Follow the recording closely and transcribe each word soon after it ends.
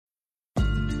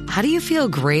How do you feel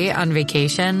great on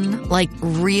vacation? Like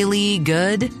really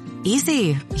good?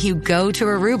 Easy. You go to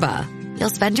Aruba. You'll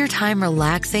spend your time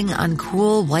relaxing on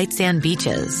cool white sand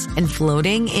beaches and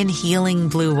floating in healing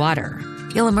blue water.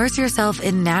 You'll immerse yourself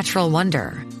in natural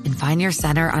wonder and find your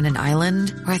center on an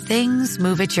island where things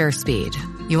move at your speed.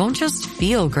 You won't just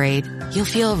feel great, you'll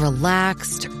feel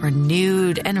relaxed,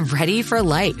 renewed, and ready for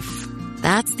life.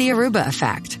 That's the Aruba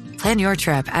effect. Plan your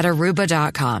trip at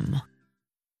Aruba.com.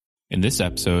 In this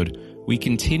episode, we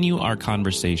continue our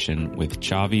conversation with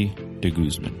Xavi de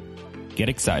Guzman. Get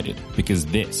excited because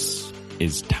this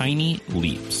is Tiny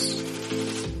Leaps,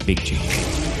 Big Change.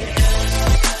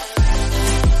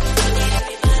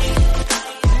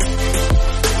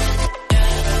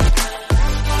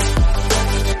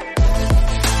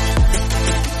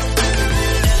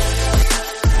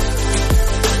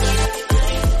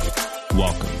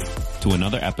 To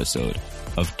another episode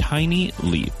of Tiny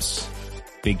Leaps,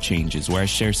 Big Changes, where I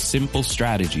share simple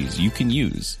strategies you can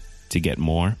use to get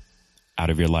more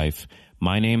out of your life.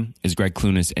 My name is Greg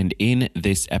Clunas, and in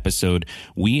this episode,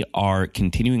 we are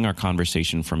continuing our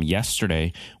conversation from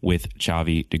yesterday with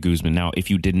Xavi de Guzman. Now, if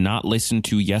you did not listen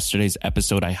to yesterday's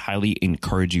episode, I highly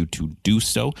encourage you to do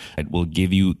so. It will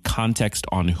give you context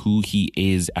on who he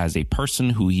is as a person,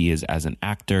 who he is as an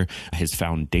actor, his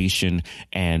foundation,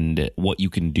 and what you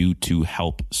can do to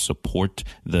help support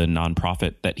the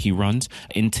nonprofit that he runs.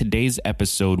 In today's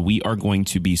episode, we are going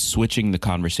to be switching the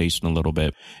conversation a little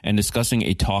bit and discussing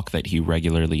a talk that he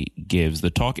regularly gives. The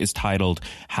talk is titled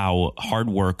How Hard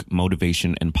Work,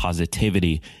 Motivation, and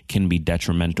Positivity Can Be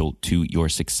Detrimental to Your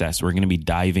Success. We're going to be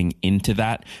diving into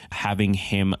that, having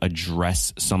him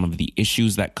address some of the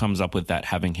issues that comes up with that,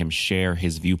 having him share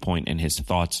his viewpoint and his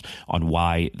thoughts on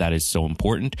why that is so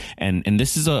important. And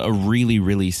this is a really,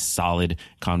 really solid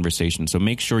conversation. So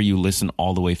make sure you listen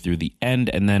all the way through the end.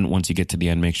 And then once you get to the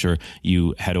end, make sure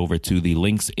you head over to the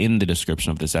links in the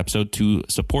description of this episode to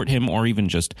support him or even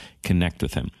just connect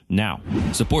with him. Now,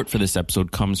 support for this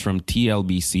episode comes from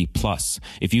TLBC Plus.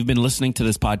 If you've been listening to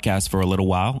this podcast for a little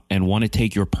while and want to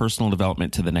take your personal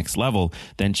development to the next level,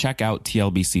 then check out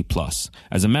TLBC Plus.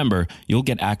 As a member, you'll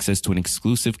get access to an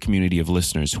exclusive community of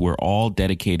listeners who are all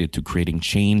dedicated to creating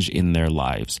change in their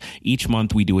lives. Each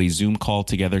month, we do a Zoom call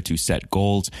together to set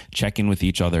goals, check in with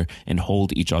each other, and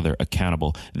hold each other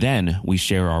accountable. Then we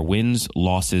share our wins,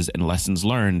 losses, and lessons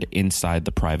learned inside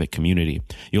the private community.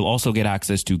 You'll also get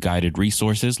access to guided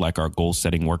resources like our goal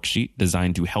setting worksheet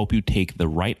designed to help you take the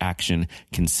right action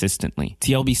consistently.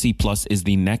 TLBC Plus is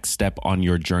the next step on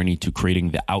your journey to creating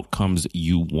the outcomes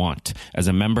you want. As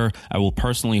a member, I will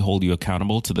personally hold you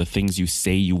accountable to the things you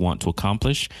say you want to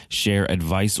accomplish, share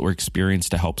advice or experience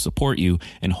to help support you,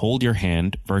 and hold your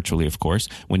hand, virtually of course,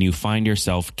 when you find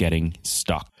yourself getting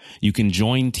stuck. You can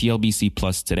join TLBC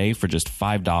Plus today for just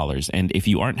 $5. And if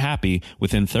you aren't happy,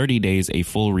 within 30 days, a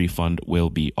full refund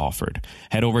will be offered.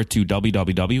 Head over to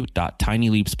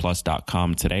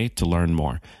www.tinyleapsplus.com today to learn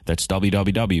more. That's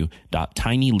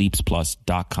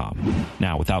www.tinyleapsplus.com.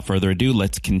 Now, without further ado,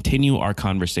 let's continue our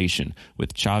conversation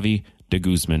with Xavi de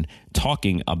Guzman,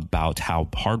 talking about how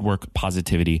hard work,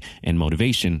 positivity, and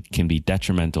motivation can be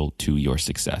detrimental to your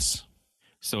success.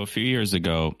 So a few years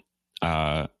ago,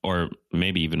 or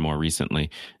maybe even more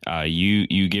recently,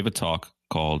 you gave a talk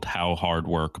called How Hard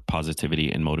Work,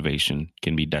 Positivity, and Motivation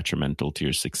Can Be Detrimental to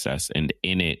Your Success. And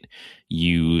in it,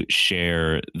 you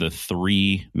share the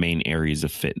three main areas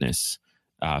of fitness: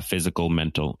 physical,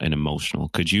 mental, and emotional.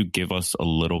 Could you give us a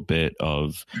little bit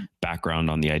of background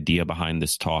on the idea behind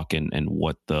this talk and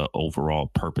what the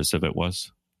overall purpose of it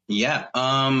was? Yeah.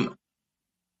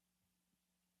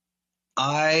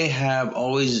 I have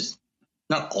always...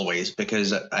 Not always,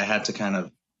 because I had to kind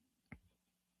of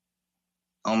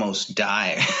almost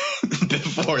die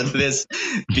before this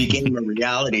became a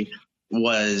reality,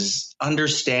 was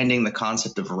understanding the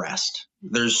concept of rest.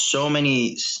 There's so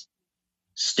many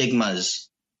stigmas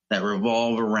that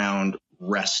revolve around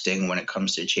resting when it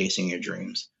comes to chasing your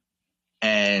dreams.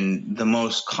 And the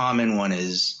most common one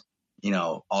is,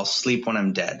 I'll sleep when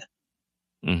I'm dead.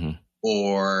 Mm-hmm.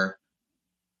 Or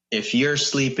if you're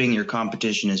sleeping, your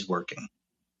competition is working.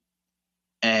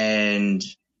 And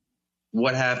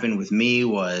what happened with me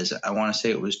was, I want to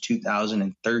say it was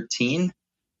 2013,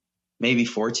 maybe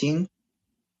 14,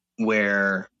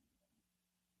 where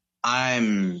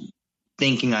I'm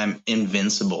thinking I'm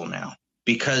invincible now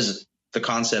because the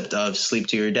concept of sleep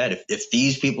till you're dead. If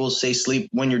these people say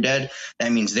sleep when you're dead,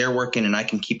 that means they're working and I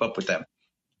can keep up with them.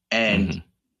 And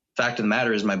fact of the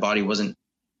matter is my body wasn't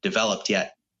developed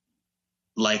yet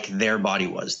like their body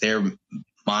was. Their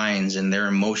minds and their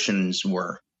emotions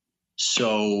were.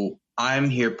 So I'm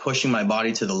here pushing my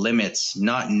body to the limits,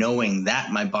 not knowing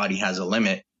that my body has a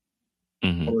limit,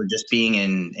 or just being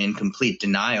in complete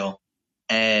denial.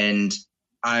 And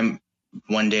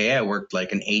one day I worked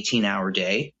like an 18-hour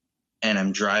day, and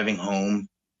I'm driving home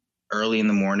early in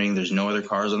the morning. There's no other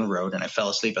cars on the road, and I fell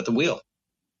asleep at the wheel.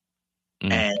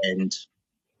 And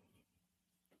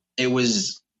it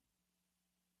was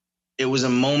a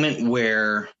moment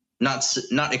where not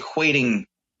equating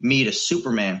me to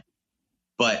Superman,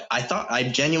 but I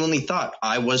genuinely thought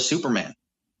I was Superman.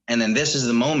 And then this is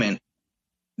the moment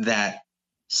that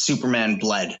Superman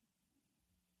bled.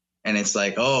 And it's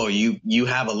like, oh, you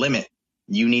have a limit.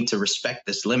 You need to respect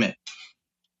this limit.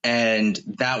 And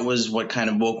that was what kind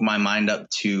of woke my mind up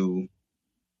to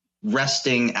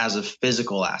resting as a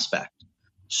physical aspect.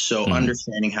 So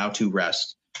understanding how to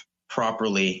rest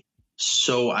properly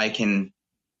so I can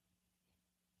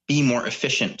be more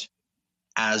efficient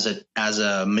as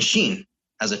a machine,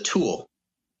 as a tool,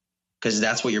 because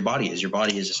that's what your body is. Your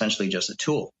body is essentially just a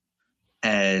tool.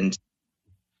 And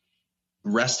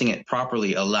resting it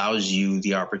properly allows you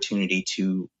the opportunity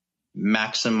to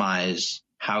maximize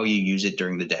how you use it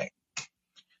during the day.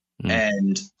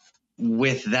 And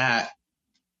with that,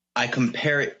 I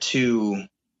compare it to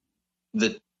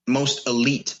the most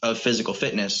elite of physical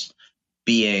fitness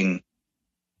being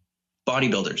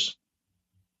bodybuilders,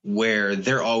 where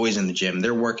they're always in the gym.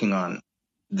 They're working on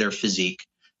their physique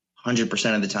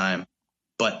 100% of the time.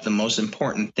 But the most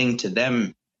important thing to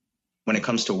them when it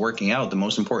comes to working out, the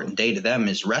most important day to them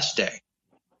is rest day.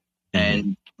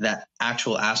 And that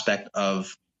actual aspect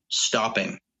of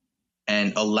stopping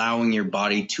and allowing your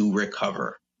body to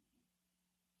recover.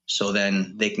 So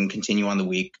then they can continue on the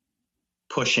week,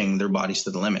 pushing their bodies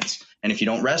to the limits. And if you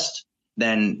don't rest,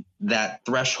 then that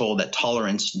threshold, that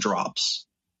tolerance drops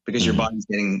because your body's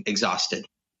getting exhausted.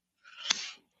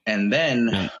 And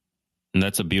then... And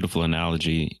that's a beautiful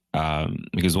analogy,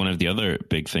 because one of the other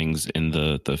big things in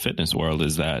the fitness world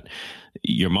is that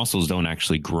your muscles don't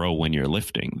actually grow when you're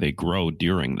lifting. They grow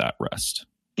during that rest.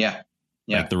 Yeah.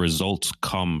 Like the results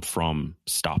come from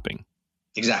stopping.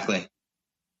 Exactly.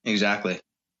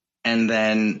 And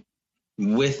then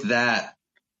with that,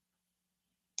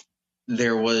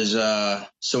 there was,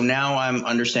 so now I'm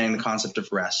understanding the concept of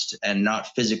rest and not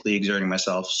physically exerting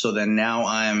myself. So then now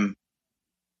I'm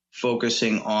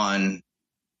focusing on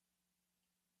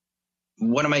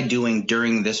what am I doing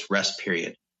during this rest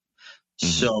period?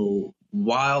 So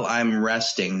while I'm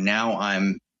resting, now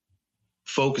I'm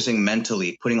focusing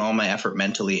mentally, putting all my effort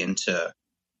mentally into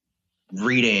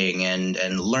reading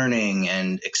and learning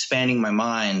and expanding my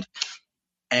mind.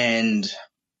 And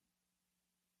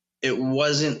it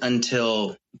wasn't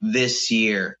until this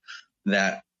year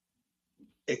that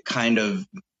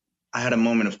I had a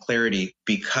moment of clarity,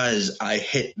 because I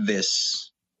hit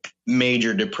this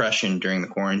major depression during the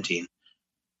quarantine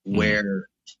where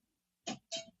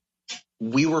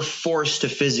we were forced to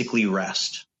physically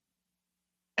rest.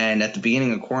 And at the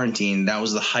beginning of quarantine, that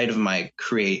was the height of my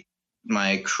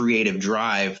creative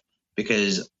drive,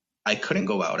 because I couldn't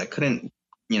go out. I couldn't,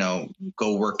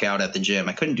 go work out at the gym.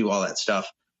 I couldn't do all that stuff.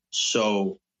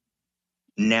 So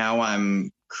now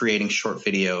I'm creating short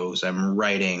videos. I'm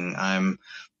writing. I'm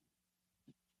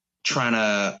trying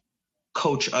to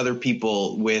coach other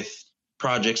people with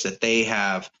projects that they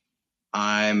have.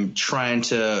 I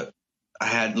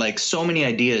had like so many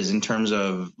ideas in terms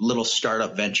of little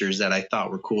startup ventures that I thought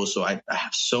were cool. So I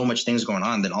have so much things going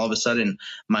on. Then all of a sudden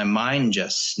my mind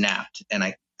just snapped and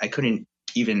I couldn't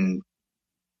even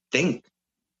think.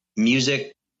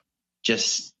 Music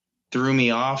just threw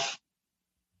me off.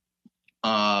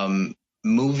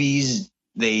 Movies,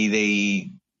 it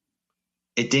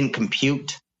didn't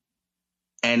compute.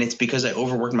 And it's because I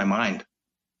overworked my mind.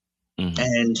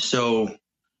 And so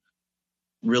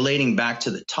relating back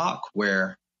to the talk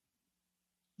where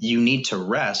you need to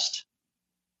rest,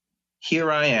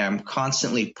 here I am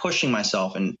constantly pushing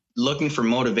myself and looking for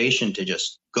motivation to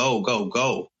just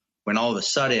go, when all of a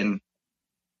sudden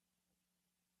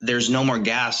there's no more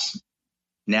gas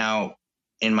now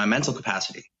in my mental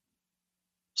capacity.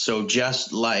 So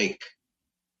just like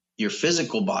your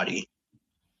physical body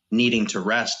needing to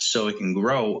rest so it can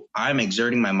grow, I'm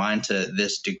exerting my mind to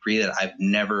this degree that I've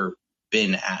never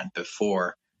been at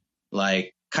before.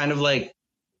 Like, kind of like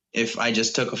if I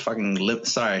just took a fucking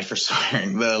sorry for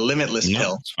swearing, the limitless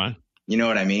pill. It's fine. You know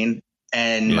what I mean?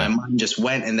 And my mind just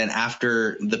went. And then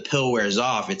after the pill wears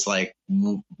off, it's like,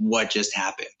 what just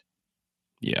happened?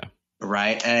 Yeah.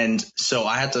 Right. And so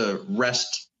I had to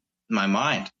rest my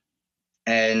mind.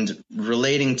 And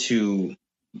relating to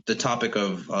the topic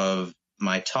of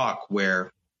my talk,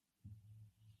 where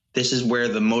this is where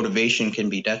the motivation can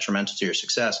be detrimental to your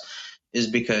success. is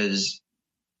because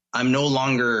I'm no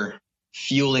longer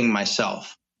fueling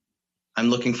myself. I'm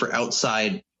looking for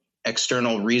outside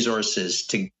external resources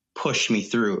to push me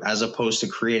through, as opposed to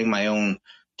creating my own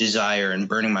desire and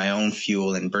burning my own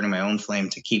fuel and burning my own flame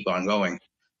to keep on going.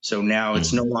 So now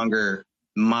it's no longer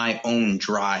my own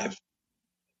drive.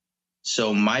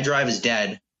 So my drive is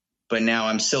dead, but now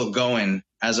I'm still going,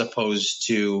 as opposed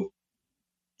to,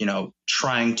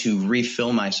 trying to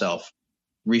refuel myself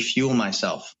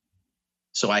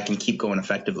so I can keep going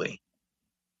effectively.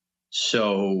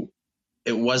 So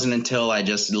it wasn't until I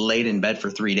just laid in bed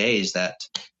for 3 days that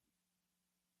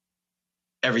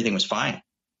everything was fine.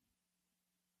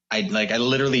 I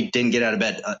literally didn't get out of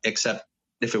bed except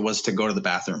if it was to go to the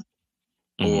bathroom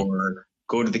or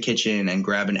go to the kitchen and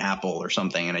grab an apple or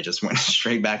something. And I just went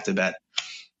straight back to bed.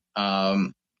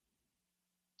 And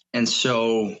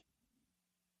so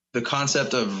the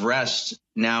concept of rest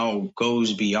now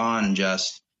goes beyond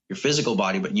just your physical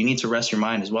body, but you need to rest your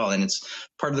mind as well. And it's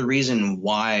part of the reason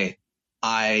why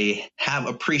I have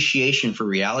appreciation for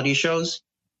reality shows,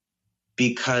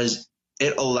 because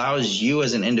it allows you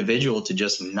as an individual to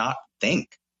just not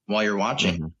think while you're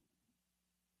watching.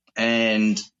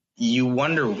 And you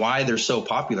wonder why they're so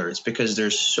popular. It's because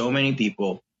there's so many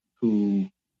people who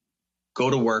go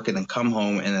to work and then come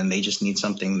home and then they just need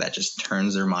something that just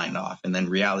turns their mind off. And then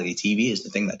reality TV is the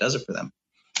thing that does it for them.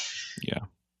 Yeah.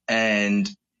 And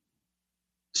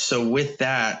so with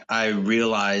that, I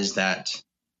realized that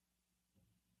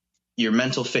your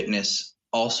mental fitness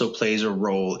also plays a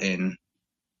role in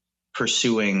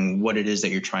pursuing what it is that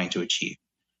you're trying to achieve.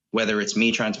 Whether it's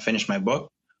me trying to finish my book,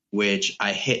 which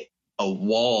I hit a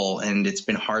wall and it's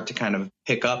been hard to kind of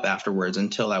pick up afterwards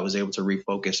until I was able to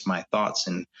refocus my thoughts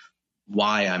and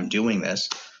why I'm doing this.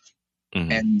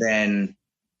 And then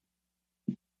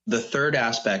the third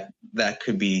aspect that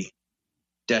could be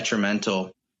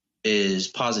detrimental is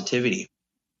positivity.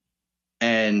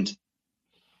 And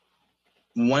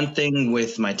one thing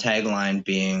with my tagline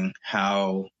being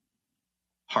how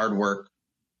hard work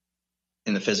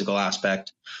in the physical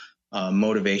aspect,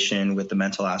 motivation with the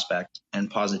mental aspect,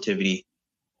 and positivity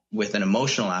with an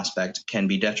emotional aspect can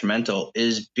be detrimental,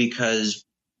 is because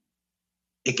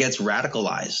it gets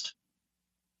radicalized,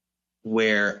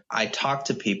 where I talk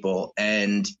to people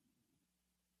and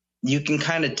you can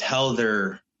kind of tell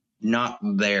they're not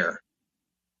there.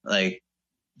 Like,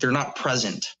 they're not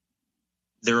present.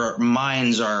 Their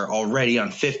minds are already on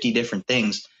 50 different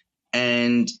things.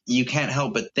 And you can't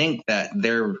help but think that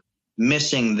they're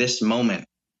missing this moment.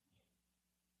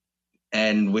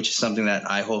 And which is something that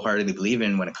I wholeheartedly believe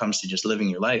in when it comes to just living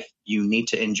your life. You need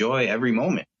to enjoy every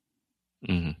moment.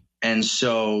 And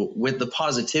so with the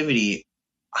positivity,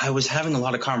 I was having a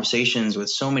lot of conversations with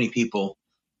so many people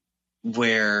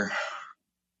where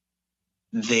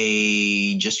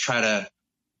they just try to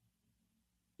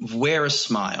wear a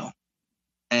smile.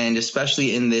 And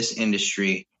especially in this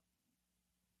industry,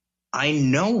 I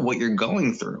know what you're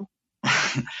going through.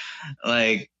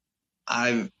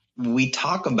 We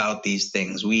talk about these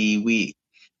things. We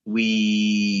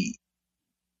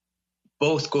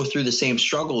both go through the same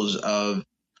struggles of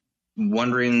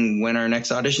wondering when our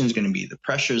next audition is going to be, the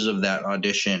pressures of that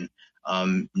audition,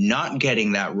 not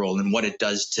getting that role and what it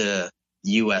does to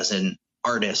you as an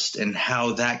artist and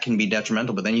how that can be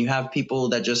detrimental. But then you have people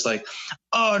that just like,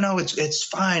 oh no, it's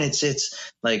fine. It's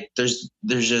like, there's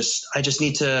just, I just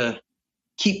need to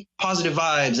keep positive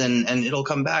vibes and it'll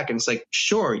come back. And it's like,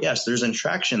 sure, yes, there's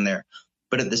attraction there.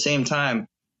 But at the same time,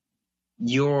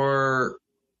 you're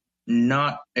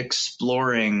not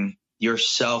exploring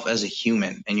yourself as a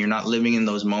human, and you're not living in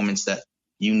those moments that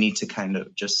you need to kind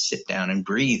of just sit down and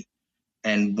breathe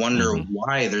and wonder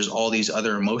why there's all these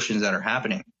other emotions that are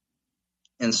happening.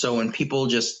 And so when people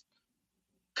just,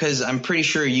 because I'm pretty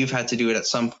sure you've had to do it at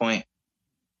some point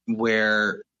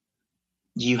where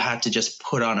you had to just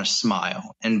put on a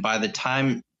smile. And by the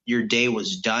time your day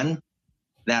was done,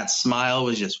 that smile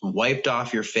was just wiped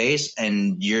off your face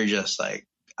and you're just like,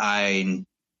 I'm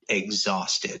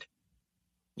exhausted.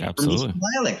 Absolutely.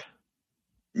 Smiling,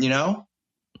 you know?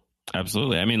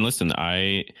 Absolutely. I mean, listen,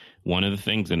 one of the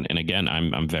things, and again,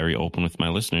 I'm very open with my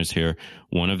listeners here.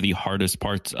 One of the hardest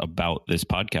parts about this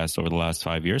podcast over the last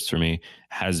 5 years for me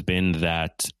has been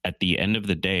that at the end of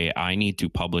the day, I need to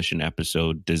publish an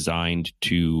episode designed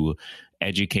to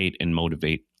educate and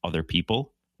motivate other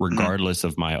people, regardless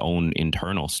of my own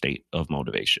internal state of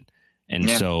motivation. And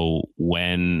so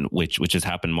which has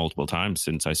happened multiple times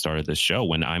since I started this show,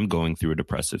 when I'm going through a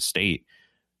depressive state,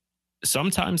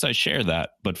 sometimes I share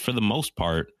that, but for the most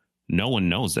part, no one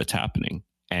knows that's happening.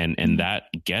 And that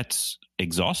gets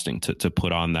exhausting to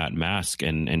put on that mask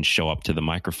and show up to the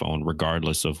microphone,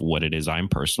 regardless of what it is I'm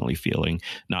personally feeling,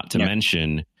 not to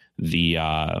mention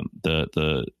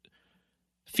the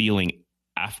feeling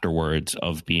afterwards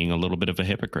of being a little bit of a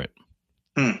hypocrite.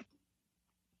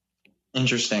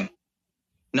 Interesting.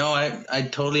 No, I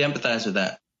totally empathize with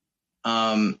that.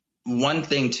 One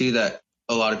thing too that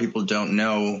a lot of people don't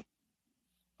know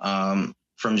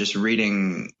from just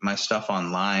reading my stuff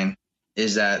online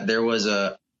is that there was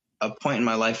a point in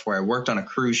my life where I worked on a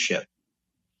cruise ship.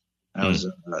 I was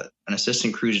an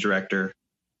assistant cruise director,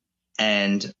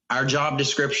 and our job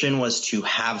description was to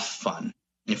have fun.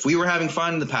 If we were having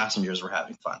fun, the passengers were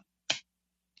having fun.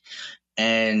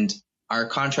 And our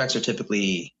contracts are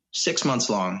typically 6 months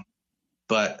long,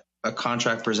 but a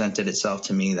contract presented itself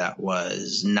to me that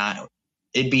was not,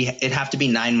 it'd have to be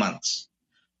 9 months.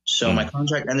 So my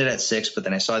contract ended at 6, but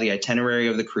then I saw the itinerary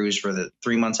of the cruise for the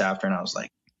 3 months after, and I was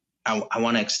like, I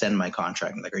want to extend my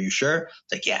contract. I'm like, are you sure?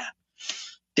 It's like, yeah.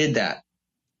 Did that.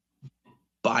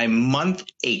 By month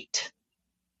 8,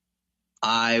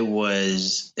 I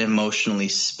was emotionally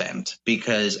spent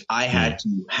because I had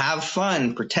to have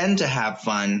fun, pretend to have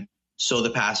fun, so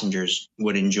the passengers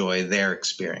would enjoy their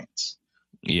experience.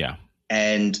 Yeah.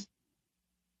 And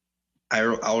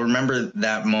I'll remember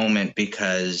that moment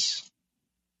because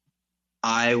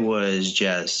I was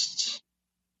just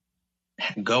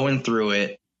going through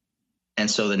it. And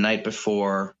so the night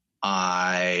before,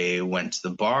 I went to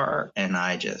the bar and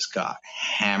I just got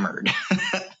hammered.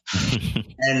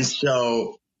 And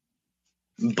so,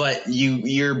 but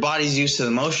your body's used to the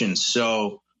emotions.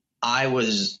 So I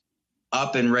was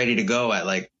up and ready to go at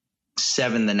like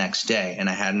 7 the next day. And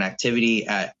I had an activity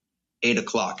at 8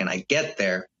 o'clock, and I get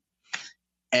there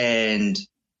and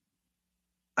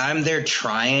I'm there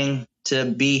trying to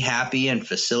be happy and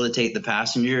facilitate the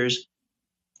passengers.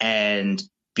 And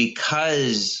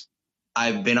because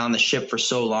I've been on the ship for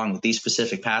so long with these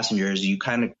specific passengers, you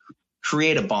kind of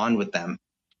create a bond with them.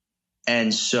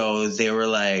 And so they were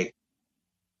like,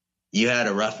 you had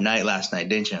a rough night last night,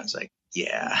 didn't you? I was like,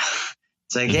 yeah.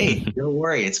 It's like, hey, don't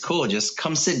worry. It's cool. Just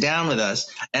come sit down with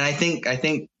us. And I think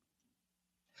if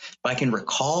I can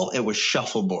recall, it was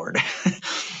shuffleboard.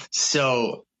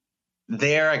 So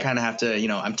there I kind of have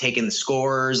to, I'm taking the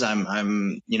scores.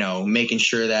 I'm making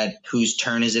sure that whose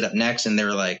turn is it up next. And they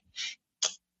were like,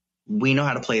 we know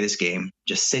how to play this game.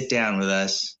 Just sit down with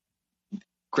us,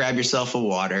 grab yourself a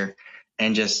water,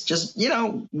 and just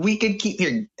we could keep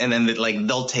here. And then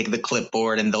they'll take the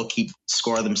clipboard and they'll keep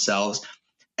score themselves.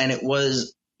 And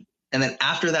and then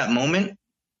after that moment,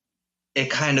 it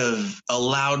kind of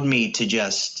allowed me to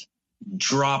just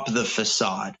drop the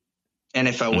facade. And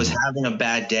if I was having a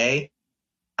bad day,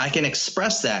 I can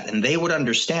express that and they would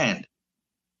understand.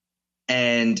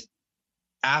 And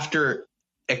after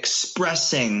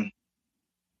expressing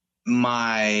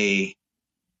my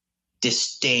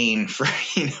disdain for,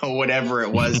 whatever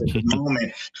it was at the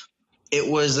moment, it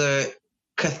was a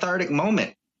cathartic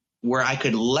moment where I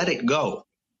could let it go.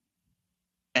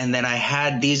 And then I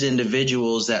had these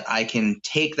individuals that I can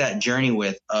take that journey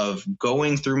with of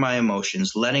going through my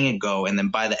emotions, letting it go. And then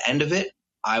by the end of it,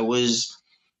 I was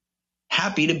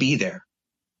happy to be there.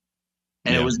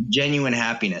 And it was genuine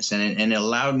happiness. And it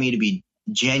allowed me to be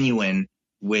genuine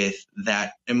with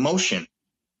that emotion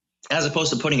as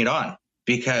opposed to putting it on,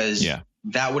 because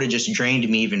that would have just drained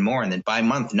me even more. And then by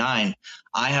month 9,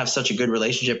 I have such a good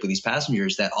relationship with these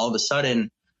passengers that all of a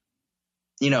sudden,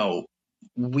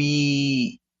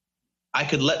 I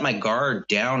could let my guard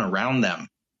down around them.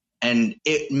 And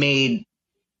it made,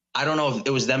 I don't know if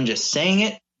it was them just saying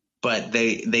it, but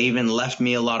they even left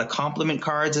me a lot of compliment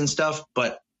cards and stuff.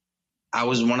 But I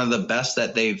was one of the best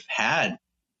that they've had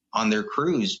on their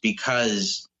cruise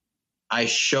because I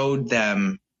showed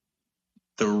them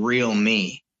the real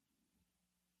me,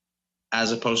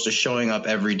 as opposed to showing up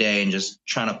every day and just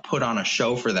trying to put on a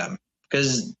show for them,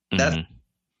 because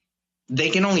they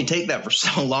can only take that for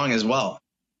so long as well.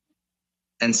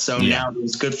 And so now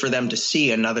it's good for them to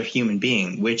see another human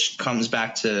being, which comes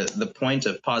back to the point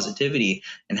of positivity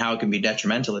and how it can be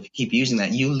detrimental if you keep using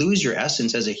that. You lose your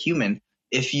essence as a human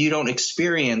if you don't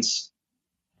experience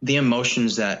the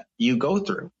emotions that you go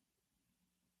through.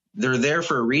 They're there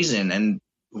for a reason. And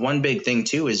one big thing,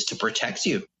 too, is to protect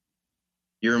you.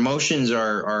 Your emotions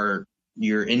are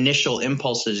your initial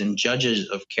impulses and judges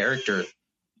of character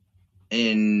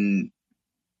in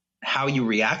how you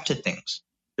react to things.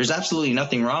 There's absolutely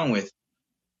nothing wrong with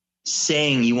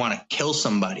saying you want to kill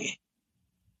somebody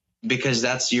because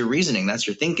that's your reasoning. That's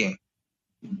your thinking.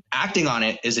 Acting on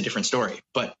it is a different story,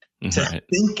 but to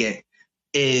think it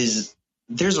is,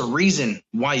 there's a reason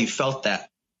why you felt that,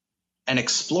 and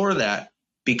explore that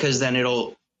because then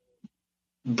it'll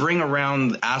bring around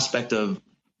the aspect of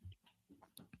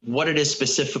what it is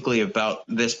specifically about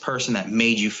this person that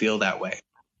made you feel that way.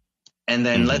 And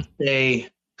then let's say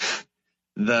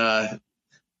the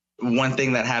one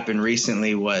thing that happened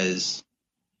recently was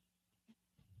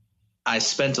I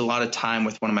spent a lot of time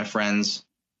with one of my friends,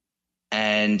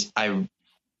 and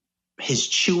his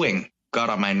chewing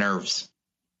got on my nerves.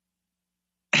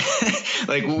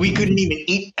 Like, we couldn't even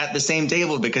eat at the same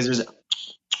table because there's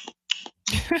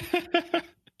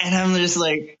and I'm just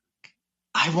like,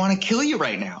 I want to kill you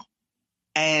right now.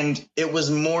 And it was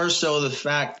more so the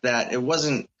fact that it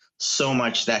wasn't so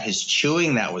much that his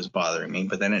chewing that was bothering me,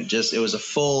 but then it was a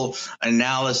full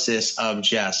analysis of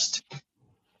just,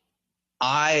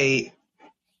 I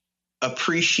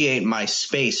appreciate my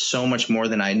space so much more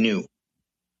than I knew.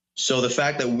 So the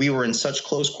fact that we were in such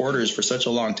close quarters for such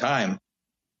a long time,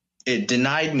 it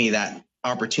denied me that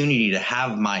opportunity to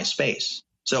have my space.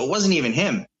 So it wasn't even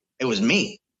him, it was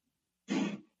me.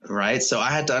 Right. So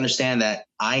I had to understand that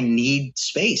I need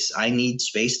space. I need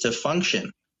space to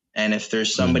function. And if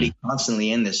there's somebody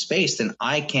constantly in this space, then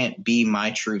I can't be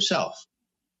my true self.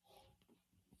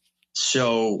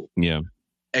 So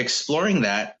exploring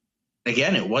that,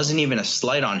 again, it wasn't even a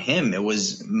slight on him. It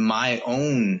was my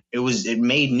own. It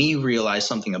made me realize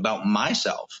something about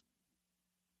myself.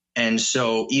 And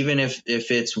so even if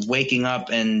it's waking up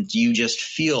and you just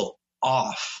feel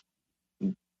off,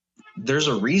 there's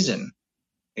a reason.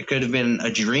 It could have been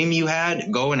a dream you had.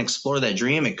 Go and explore that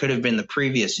dream. It could have been the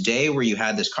previous day where you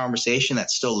had this conversation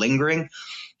that's still lingering.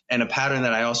 And a pattern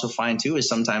that I also find too is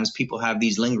sometimes people have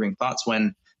these lingering thoughts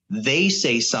when they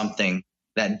say something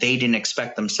that they didn't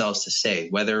expect themselves to say,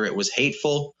 whether it was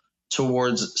hateful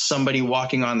towards somebody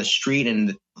walking on the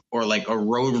street or like a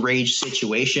road rage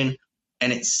situation.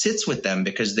 And it sits with them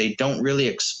because they don't really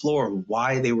explore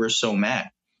why they were so mad.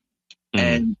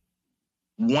 And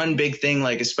one big thing,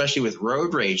 like especially with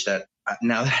road rage, that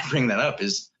now that I bring that up,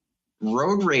 is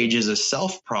road rage is a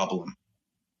self problem.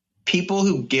 People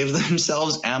who give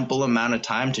themselves ample amount of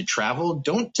time to travel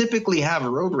don't typically have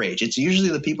road rage. It's usually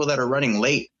the people that are running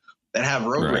late that have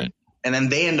road rage. And then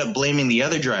they end up blaming the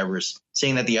other drivers,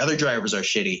 saying that the other drivers are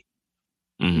shitty.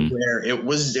 Where it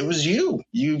was you.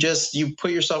 You put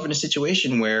yourself in a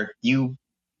situation where you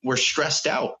were stressed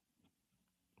out.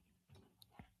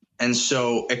 And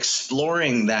so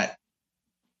exploring that,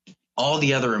 all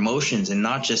the other emotions, and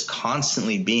not just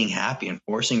constantly being happy and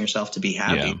forcing yourself to be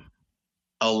happy,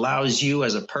 allows you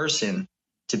as a person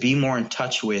to be more in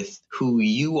touch with who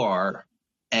you are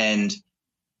and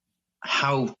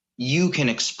how you can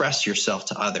express yourself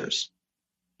to others.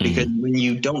 Because when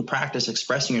you don't practice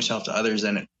expressing yourself to others,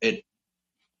 then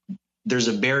there's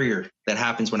a barrier that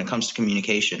happens when it comes to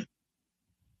communication.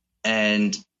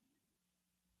 And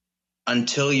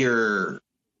until you're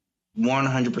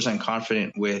 100%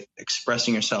 confident with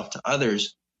expressing yourself to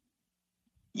others,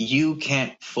 you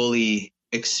can't fully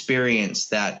experience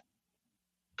that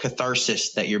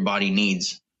catharsis that your body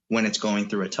needs when it's going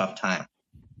through a tough time.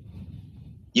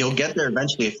 You'll get there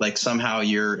eventually if like somehow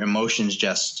your emotions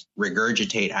just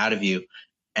regurgitate out of you.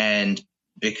 And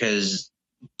because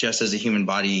just as a human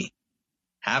body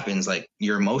happens, like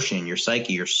your emotion, your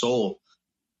psyche, your soul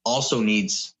also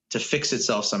needs to fix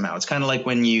itself somehow. It's kind of like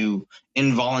when you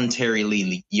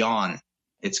involuntarily yawn,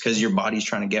 it's because your body's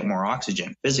trying to get more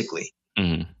oxygen physically.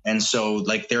 And so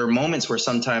like there are moments where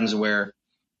sometimes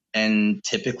and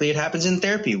typically it happens in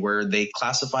therapy where they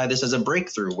classify this as a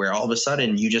breakthrough, where all of a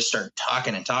sudden you just start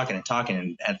talking and talking and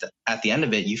talking. And at the end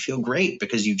of it, you feel great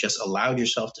because you just allowed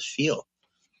yourself to feel.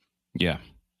 Yeah.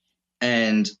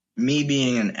 And me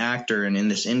being an actor and in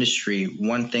this industry,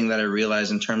 one thing that I realize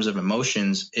in terms of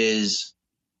emotions is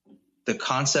the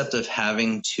concept of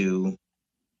having to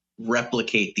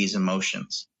replicate these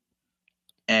emotions.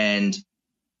 And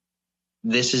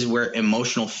this is where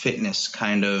emotional fitness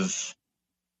kind of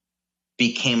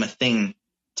became a thing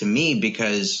to me,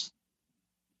 because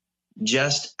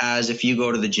just as if you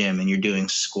go to the gym and you're doing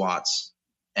squats,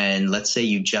 and let's say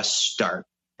you just start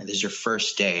and this is your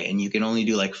first day and you can only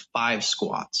do like 5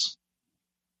 squats.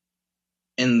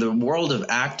 In the world of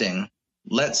acting,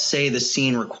 let's say the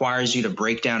scene requires you to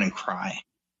break down and cry.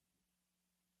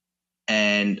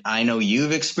 And I know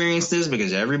you've experienced this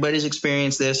because everybody's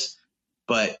experienced this,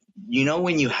 but you know,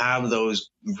 when you have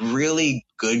those really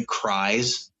good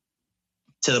cries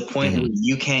to the point where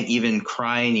you can't even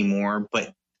cry anymore,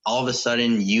 but all of a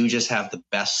sudden you just have the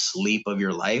best sleep of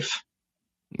your life.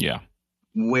 Yeah.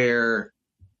 Where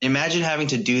imagine having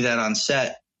to do that on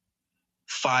set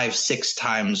 5-6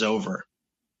 times over.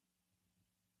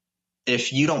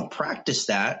 If you don't practice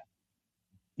that,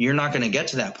 you're not going to get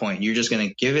to that point. You're just going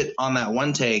to give it on that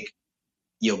one take.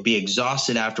 You'll be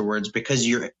exhausted afterwards because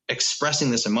you're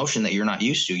expressing this emotion that you're not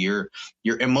used to. You're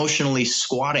emotionally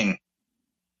squatting,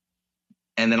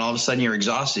 and then all of a sudden you're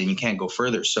exhausted and you can't go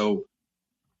further. So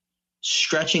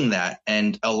stretching that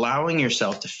and allowing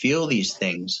yourself to feel these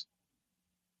things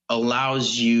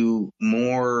allows you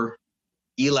more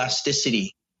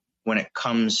elasticity when it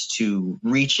comes to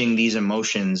reaching these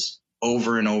emotions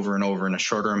over and over and over in a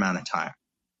shorter amount of time.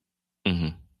 Mm-hmm.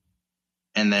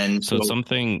 And then so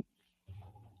something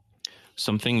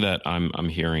that I'm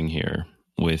hearing here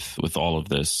with all of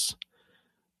this,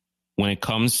 when it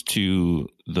comes to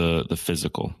the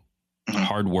physical,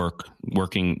 hard work,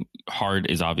 working hard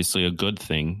is obviously a good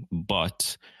thing,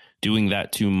 but doing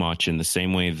that too much in the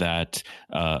same way that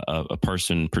a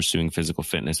person pursuing physical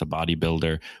fitness, a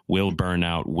bodybuilder, will burn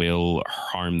out, will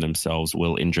harm themselves,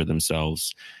 will injure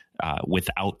themselves.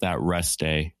 Without that rest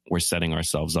day, we're setting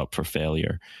ourselves up for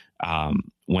failure.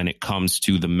 When it comes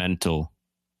to the mental,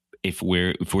 if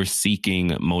we're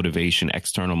seeking motivation,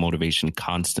 external motivation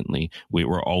constantly,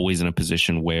 we're always in a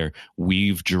position where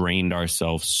we've drained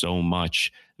ourselves so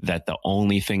much that the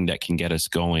only thing that can get us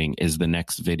going is the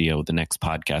next video, the next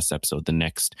podcast episode, the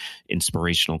next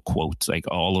inspirational quotes, like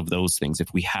all of those things.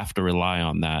 If we have to rely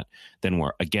on that, then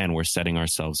we're setting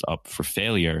ourselves up for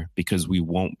failure, because we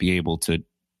won't be able to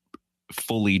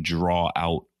fully draw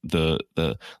out the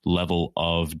level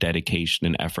of dedication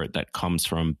and effort that comes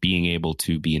from being able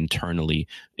to be internally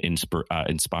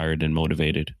inspired and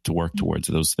motivated to work towards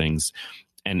those things.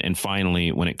 And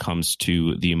finally, when it comes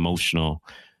to the emotional,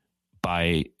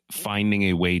 by finding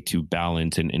a way to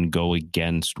balance and go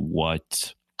against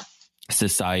what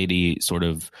society sort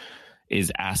of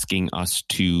is asking us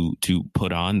to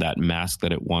put on, that mask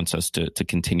that it wants us to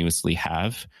continuously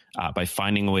have, by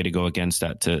finding a way to go against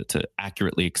that, to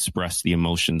accurately express the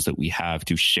emotions that we have,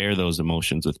 to share those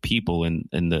emotions with people in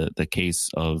the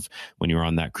case of when you're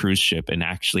on that cruise ship, and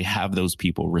actually have those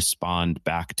people respond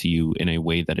back to you in a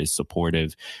way that is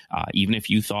supportive, even if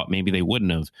you thought maybe they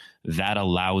wouldn't have. That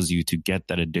allows you to get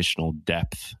that additional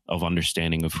depth of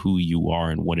understanding of who you are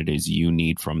and what it is you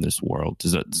need from this world.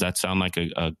 Does that sound like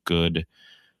a good?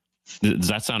 Does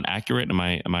that sound accurate? Am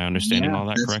I understanding all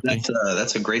that correctly?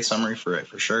 That's a great summary for it,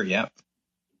 for sure. Yeah.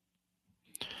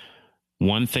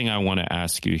 One thing I want to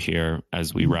ask you here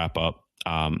as we wrap up,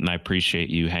 and I appreciate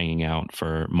you hanging out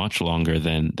for much longer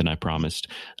than I promised.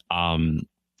 One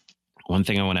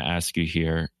thing I want to ask you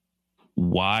here: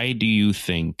 why do you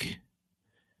think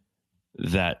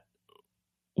that?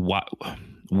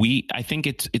 I think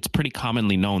it's pretty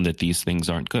commonly known that these things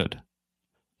aren't good.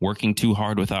 Working too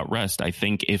hard without rest. I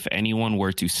think if anyone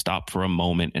were to stop for a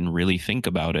moment and really think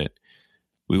about it,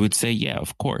 we would say, yeah,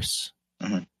 of course.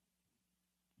 Mm-hmm.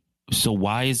 So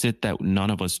why is it that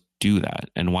none of us do that?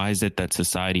 And why is it that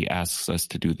society asks us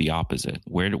to do the opposite?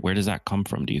 Where does that come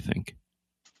from, do you think?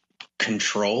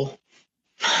 Control.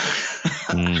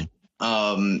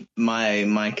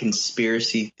 My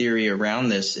conspiracy theory around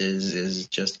this is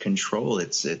just control.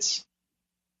 It's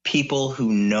people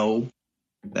who know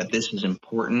that this is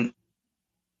important,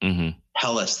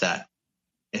 tell us that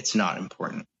it's not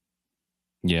important.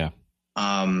 Yeah.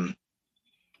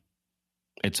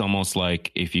 It's almost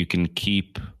like if you can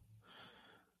keep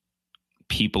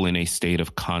people in a state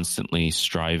of constantly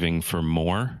striving for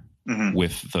more,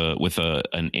 with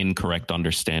an incorrect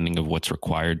understanding of what's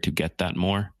required to get that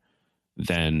more,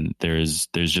 then there's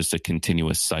just a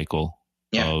continuous cycle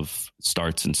of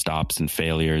starts and stops and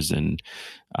failures and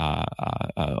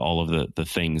all of the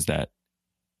things that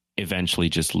eventually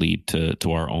just lead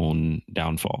to our own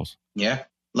downfalls. Yeah.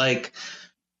 Like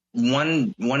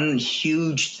one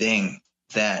huge thing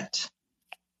that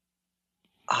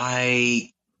I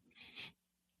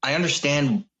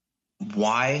understand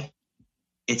why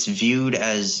it's viewed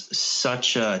as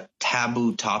such a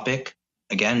taboo topic,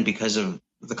 again, because of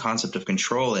the concept of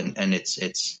control and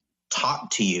it's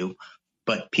taught to you,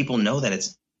 but people know that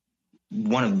it's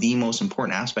one of the most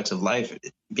important aspects of life,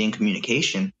 being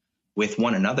communication with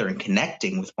one another and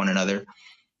connecting with one another,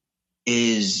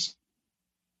 is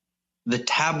the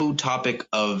taboo topic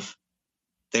of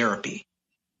therapy.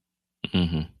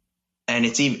 Mm-hmm. And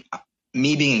it's even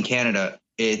me being in Canada,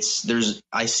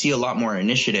 I see a lot more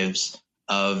initiatives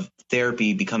of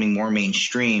therapy becoming more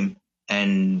mainstream,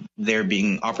 and there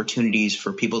being opportunities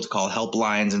for people to call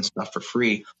helplines and stuff for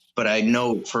free. But I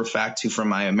know for a fact too, from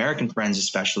my American friends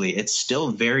especially, it's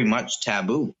still very much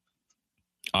taboo.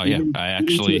 Oh yeah, I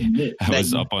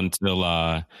was up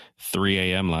until 3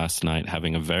 a.m. last night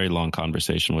having a very long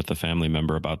conversation with a family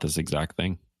member about this exact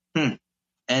thing.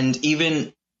 And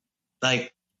even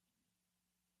like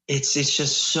it's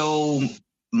just so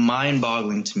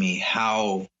mind-boggling to me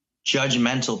how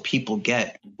judgmental people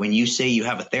get when you say you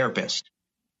have a therapist.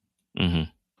 Mm-hmm.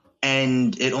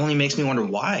 And it only makes me wonder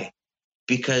why.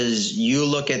 Because you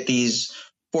look at these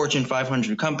Fortune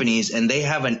 500 companies and they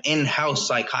have an in-house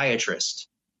psychiatrist.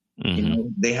 Mm-hmm. You know,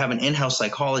 they have an in-house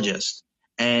psychologist,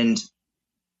 and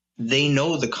they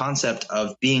know the concept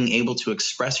of being able to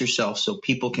express yourself so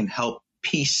people can help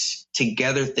piece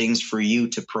together things for you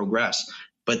to progress.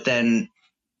 But then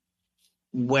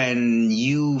when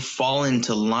you fall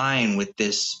into line with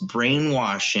this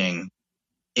brainwashing,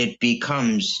 it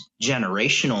becomes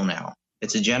generational now.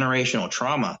 It's a generational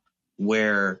trauma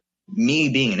where me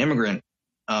being an immigrant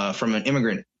from an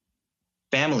immigrant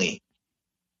family,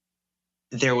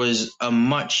 there was a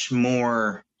much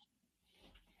more,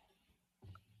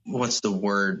 what's the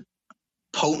word,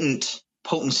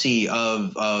 potency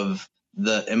of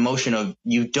the emotion of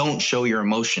you don't show your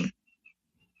emotion.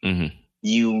 Mm-hmm.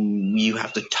 You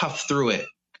have to tough through it.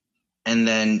 And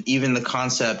then even the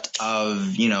concept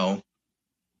of, you know,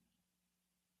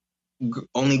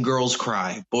 only girls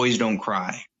cry, boys don't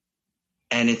cry.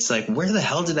 And it's like, where the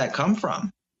hell did that come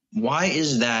from? Why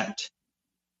is that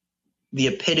the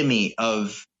epitome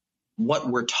of what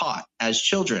we're taught as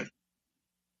children?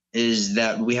 Is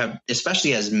that we have,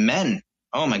 especially as men,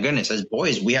 oh my goodness, as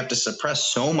boys, we have to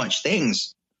suppress so much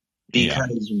things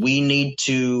because we need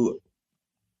to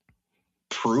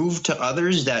prove to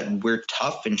others that we're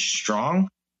tough and strong.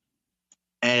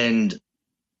 And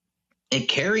it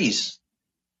carries.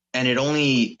 And it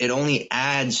only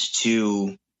adds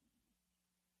to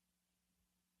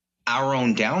our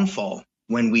own downfall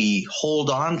when we hold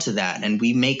on to that and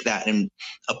we make that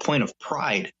a point of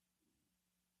pride.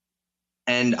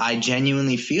 And I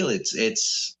genuinely feel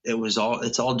it's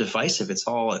all divisive. It's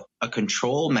all a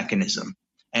control mechanism.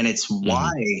 And it's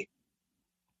why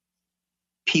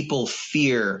people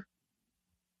fear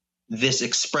this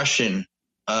expression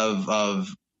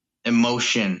of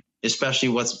emotion, especially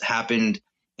what's happened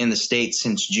in the States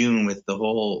since June with the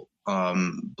whole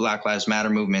Black Lives Matter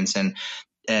movements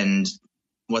and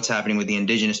what's happening with the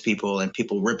indigenous people and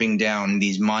people ripping down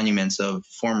these monuments of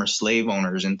former slave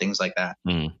owners and things like that,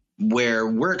 where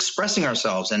we're expressing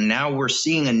ourselves. And now we're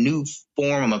seeing a new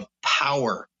form of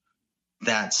power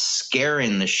that's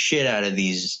scaring the shit out of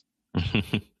these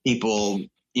people,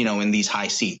 you know, in these high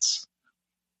seats.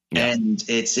 Yeah. And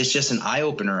it's just an eye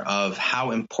opener of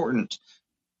how important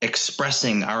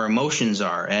expressing our emotions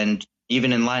are. And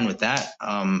even in line with that,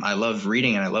 I love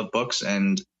reading and I love books.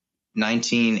 And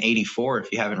 1984,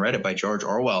 if you haven't read it, by George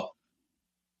Orwell,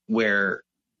 where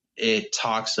it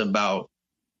talks about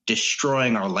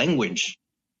destroying our language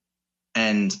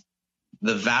and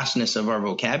the vastness of our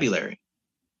vocabulary.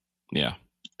 Yeah.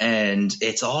 And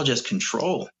it's all just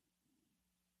control.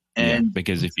 And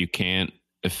because if you can't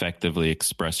effectively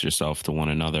express yourself to one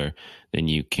another, then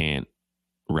you can't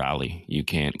rally, you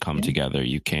can't come together,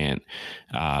 you can't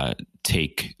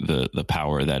take the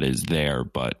power that is there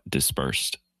but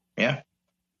dispersed. Yeah.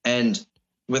 And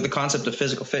with the concept of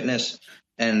physical fitness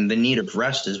and the need of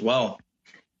rest as well,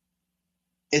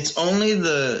 it's only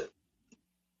the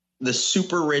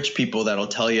super rich people that'll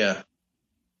tell you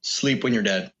sleep when you're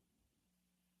dead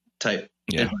type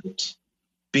advice.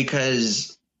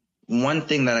 Because one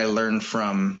thing that I learned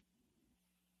from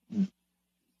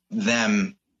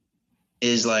them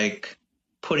is like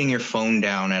putting your phone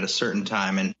down at a certain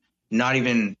time and not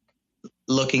even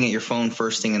looking at your phone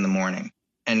first thing in the morning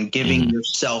and giving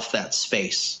yourself that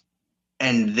space.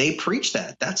 And they preach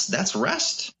that. That's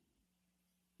rest.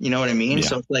 You know what I mean? Yeah.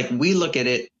 So like we look at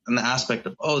it in the aspect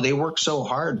of, oh, they work so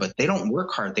hard, but they don't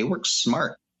work hard. They work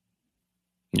smart.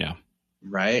 Yeah.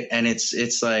 Right. And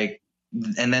it's like,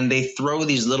 and then they throw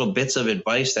these little bits of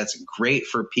advice that's great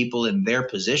for people in their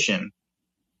position.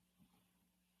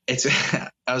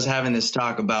 I was having this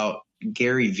talk about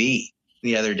Gary Vee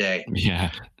the other day.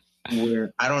 Yeah.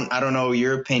 Where I don't know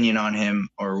your opinion on him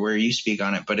or where you speak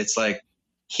on it, but it's like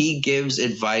he gives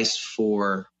advice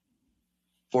for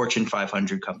Fortune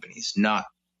 500 companies, not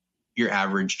your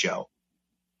average Joe.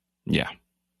 Yeah.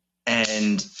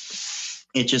 And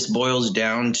it just boils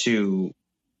down to,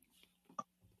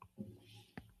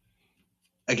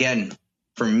 again,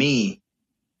 for me,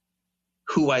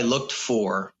 who I looked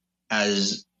for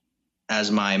as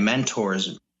my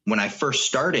mentors when I first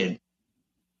started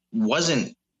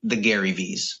wasn't the Gary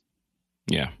V's.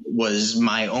 Yeah. It was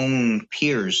my own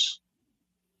peers,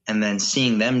 and then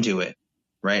seeing them do it.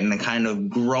 Right. And then kind of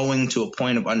growing to a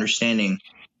point of understanding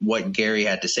what Gary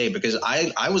had to say, because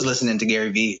I was listening to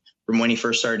Gary Vee from when he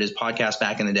first started his podcast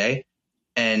back in the day.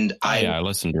 And I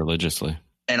listened religiously.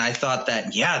 And I thought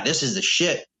that, this is the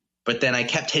shit. But then I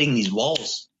kept hitting these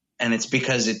walls And it's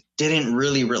because it didn't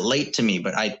really relate to me,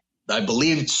 but I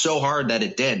believed so hard that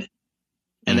it did.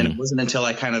 And then it wasn't until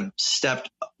I kind of stepped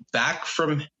back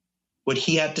from what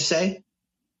he had to say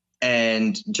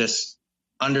and just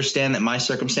understand that my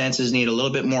circumstances need a little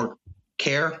bit more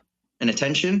care and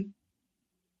attention.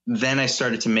 Then I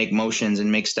started to make motions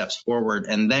and make steps forward.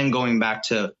 And then going back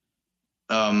to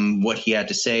what he had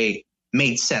to say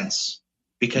made sense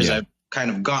because I've kind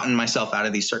of gotten myself out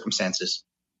of these circumstances.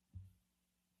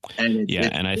 And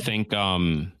and I think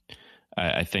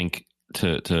I think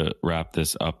to wrap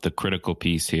this up, the critical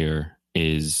piece here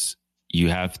is you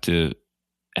have to,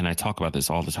 and I talk about this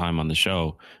all the time on the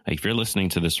show. Like, if you're listening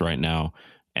to this right now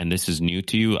and this is new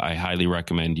to you, I highly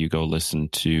recommend you go listen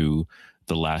to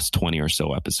the last 20 or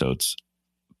so episodes.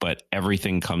 But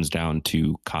everything comes down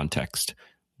to context.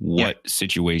 What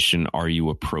situation are you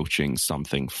approaching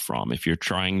something from? If you're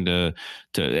trying to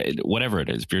whatever it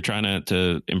is, if you're trying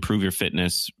to improve your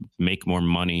fitness, make more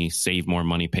money, save more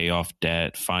money, pay off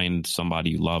debt, find somebody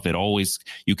you love,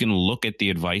 you can look at the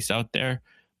advice out there,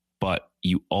 but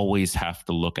you always have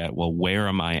to look at, well, where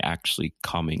am I actually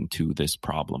coming to this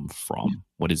problem from?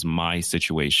 What is my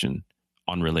situation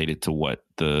unrelated to what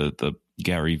the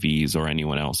Gary V's or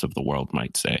anyone else of the world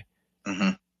might say?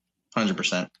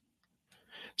 100%.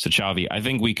 So, Chavi, I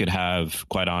think we could have,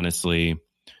 quite honestly,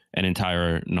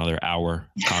 another hour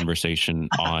conversation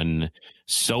on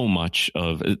so much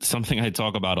of something I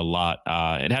talk about a lot.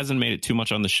 It hasn't made it too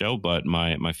much on the show, but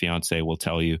my fiance will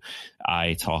tell you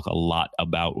I talk a lot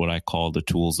about what I call the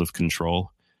tools of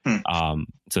control.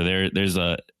 So there's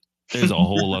a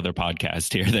whole other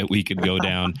podcast here that we could go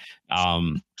down.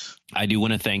 I do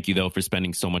want to thank you, though, for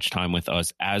spending so much time with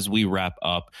us. As we wrap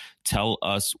up, tell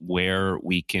us where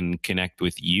we can connect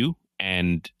with you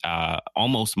and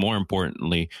almost more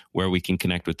importantly, where we can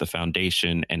connect with the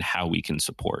foundation and how we can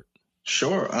support.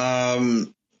 Sure.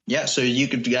 So you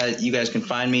guys can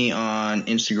find me on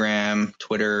Instagram,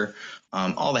 Twitter,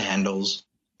 all the handles.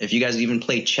 If you guys even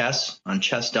play chess on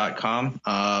chess.com,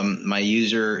 my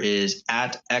user is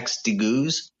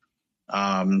 @xdegooz.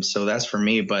 So that's for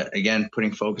me. But again,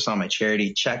 putting focus on my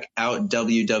charity, check out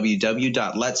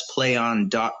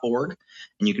www.letsplayon.org.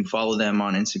 And you can follow them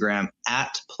on Instagram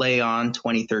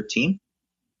 @playon2013.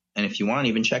 And if you want,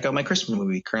 even check out my Christmas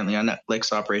movie currently on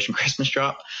Netflix, Operation Christmas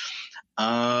Drop.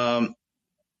 I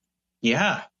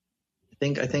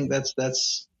think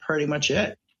that's pretty much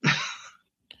it.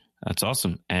 That's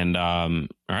awesome. And all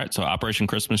right, so Operation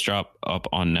Christmas Drop up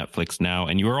on Netflix now,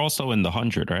 and you were also in The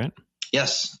 100, right?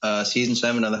 Yes, season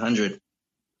 7 of The 100.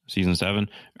 Season 7.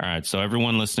 All right, so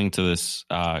everyone listening to this,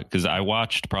 because I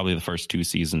watched probably the first 2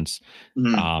 seasons.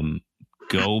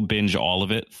 Go binge all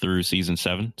of it through season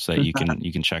 7 so that you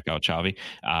can check out Chavi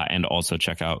and also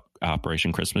check out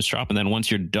Operation Christmas Drop. And then once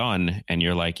you're done and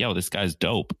you're like, yo, this guy's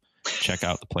dope, check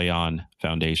out the Play On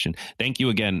Foundation. Thank you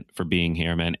again for being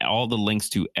here, man. All the links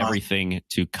to everything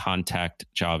to contact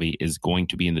Chavi is going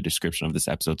to be in the description of this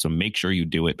episode. So make sure you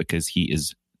do it because he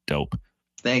is dope.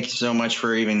 Thank you so much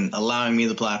for even allowing me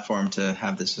the platform to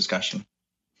have this discussion.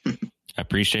 I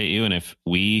appreciate you. And if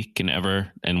we can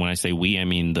ever, and when I say we, I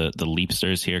mean the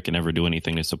Leapsters here can ever do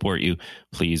anything to support you,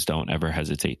 please don't ever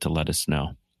hesitate to let us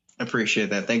know. I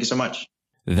appreciate that. Thank you so much.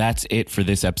 That's it for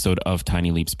this episode of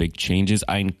Tiny Leaps, Big Changes.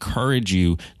 I encourage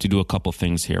you to do a couple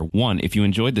things here. One, if you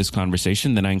enjoyed this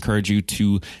conversation, then I encourage you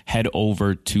to head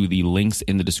over to the links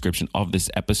in the description of this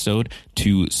episode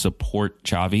to support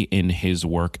Chavi in his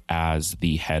work as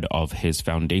the head of his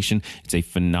foundation. It's a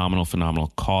phenomenal,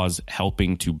 phenomenal cause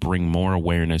helping to bring more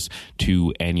awareness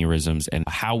to aneurysms and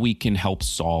how we can help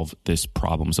solve this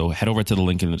problem. So head over to the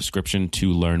link in the description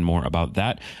to learn more about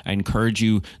that. I encourage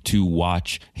you to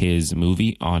watch his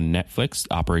movie on Netflix,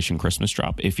 Operation Christmas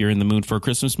Drop. If you're in the mood for a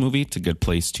Christmas movie, it's a good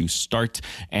place to start.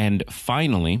 And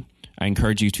finally, I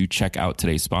encourage you to check out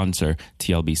today's sponsor,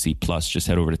 TLBC Plus. Just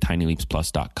head over to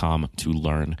tinyleapsplus.com to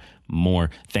learn more.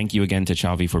 Thank you again to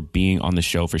Chavi for being on the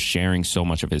show, for sharing so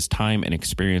much of his time and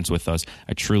experience with us.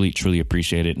 I truly, truly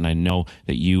appreciate it. And I know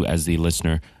that you as the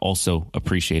listener also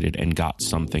appreciated and got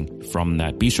something from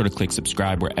that. Be sure to click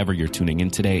subscribe wherever you're tuning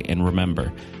in today. And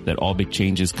remember that all big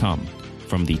changes come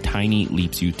from the tiny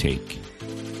leaps you take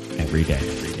every day.